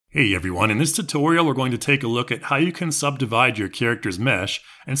Hey everyone, in this tutorial we're going to take a look at how you can subdivide your character's mesh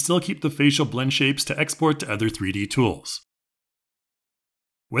and still keep the facial blend shapes to export to other 3D tools.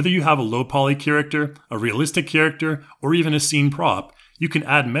 Whether you have a low poly character, a realistic character, or even a scene prop, you can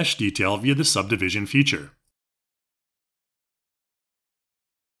add mesh detail via the subdivision feature.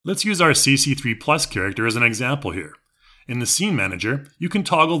 Let's use our CC3 Plus character as an example here. In the Scene Manager, you can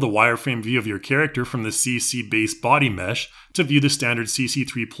toggle the wireframe view of your character from the CC base body mesh to view the standard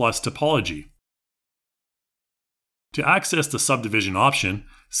CC3 Plus topology. To access the subdivision option,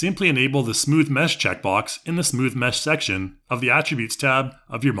 simply enable the Smooth Mesh checkbox in the Smooth Mesh section of the Attributes tab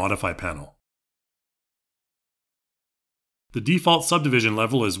of your Modify panel. The default subdivision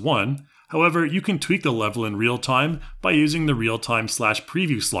level is 1, however, you can tweak the level in real time by using the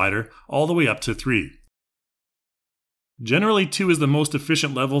Realtime/Preview slider all the way up to 3. Generally, 2 is the most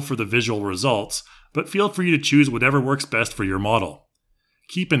efficient level for the visual results, but feel free to choose whatever works best for your model.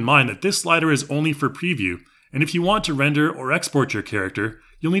 Keep in mind that this slider is only for preview, and if you want to render or export your character,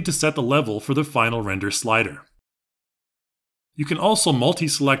 you'll need to set the level for the final render slider. You can also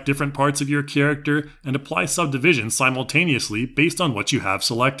multi-select different parts of your character and apply subdivision simultaneously based on what you have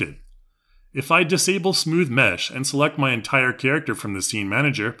selected. If I disable Smooth Mesh and select my entire character from the Scene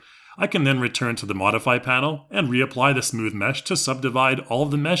Manager, I can then return to the Modify panel and reapply the Smooth Mesh to subdivide all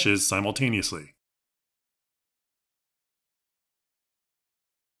of the meshes simultaneously.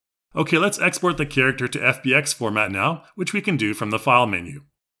 Okay, let's export the character to FBX format now, which we can do from the File menu.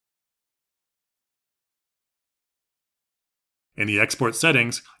 In the Export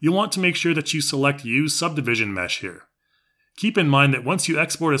settings, you'll want to make sure that you select Use Subdivision Mesh here. Keep in mind that once you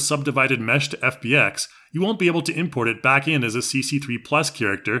export a subdivided mesh to FBX, you won't be able to import it back in as a CC3 Plus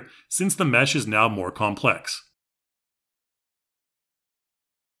character since the mesh is now more complex.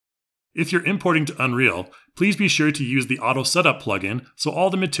 If you're importing to Unreal, please be sure to use the Auto Setup plugin so all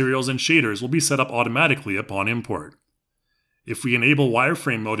the materials and shaders will be set up automatically upon import. If we enable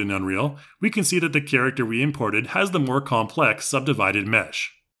wireframe mode in Unreal, we can see that the character we imported has the more complex subdivided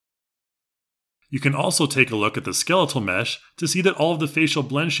mesh. You can also take a look at the skeletal mesh to see that all of the facial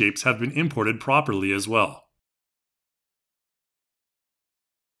blend shapes have been imported properly as well.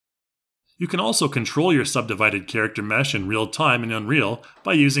 You can also control your subdivided character mesh in real time in Unreal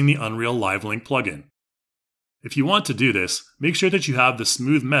by using the Unreal Live Link plugin. If you want to do this, make sure that you have the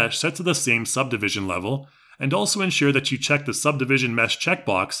Smooth Mesh set to the same subdivision level, and also ensure that you check the Subdivision Mesh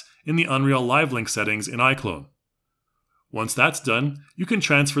checkbox in the Unreal Live Link settings in iClone. Once that's done, you can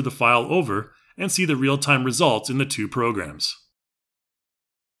transfer the file over and see the real-time results in the two programs.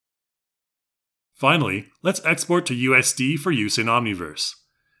 Finally, let's export to USD for use in Omniverse.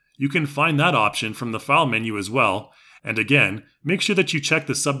 You can find that option from the File menu as well, and again, make sure that you check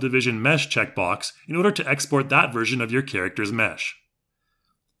the Subdivision Mesh checkbox in order to export that version of your character's mesh.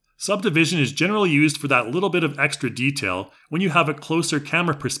 Subdivision is generally used for that little bit of extra detail when you have a closer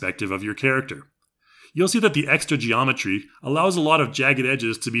camera perspective of your character. You'll see that the extra geometry allows a lot of jagged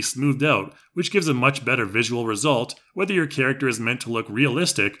edges to be smoothed out, which gives a much better visual result whether your character is meant to look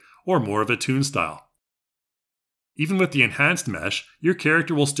realistic or more of a toon style. Even with the enhanced mesh, your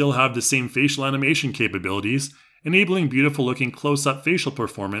character will still have the same facial animation capabilities, enabling beautiful looking close-up facial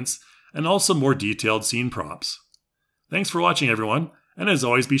performance and also more detailed scene props. Thanks for watching everyone, and as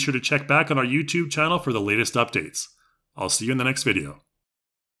always be sure to check back on our YouTube channel for the latest updates. I'll see you in the next video.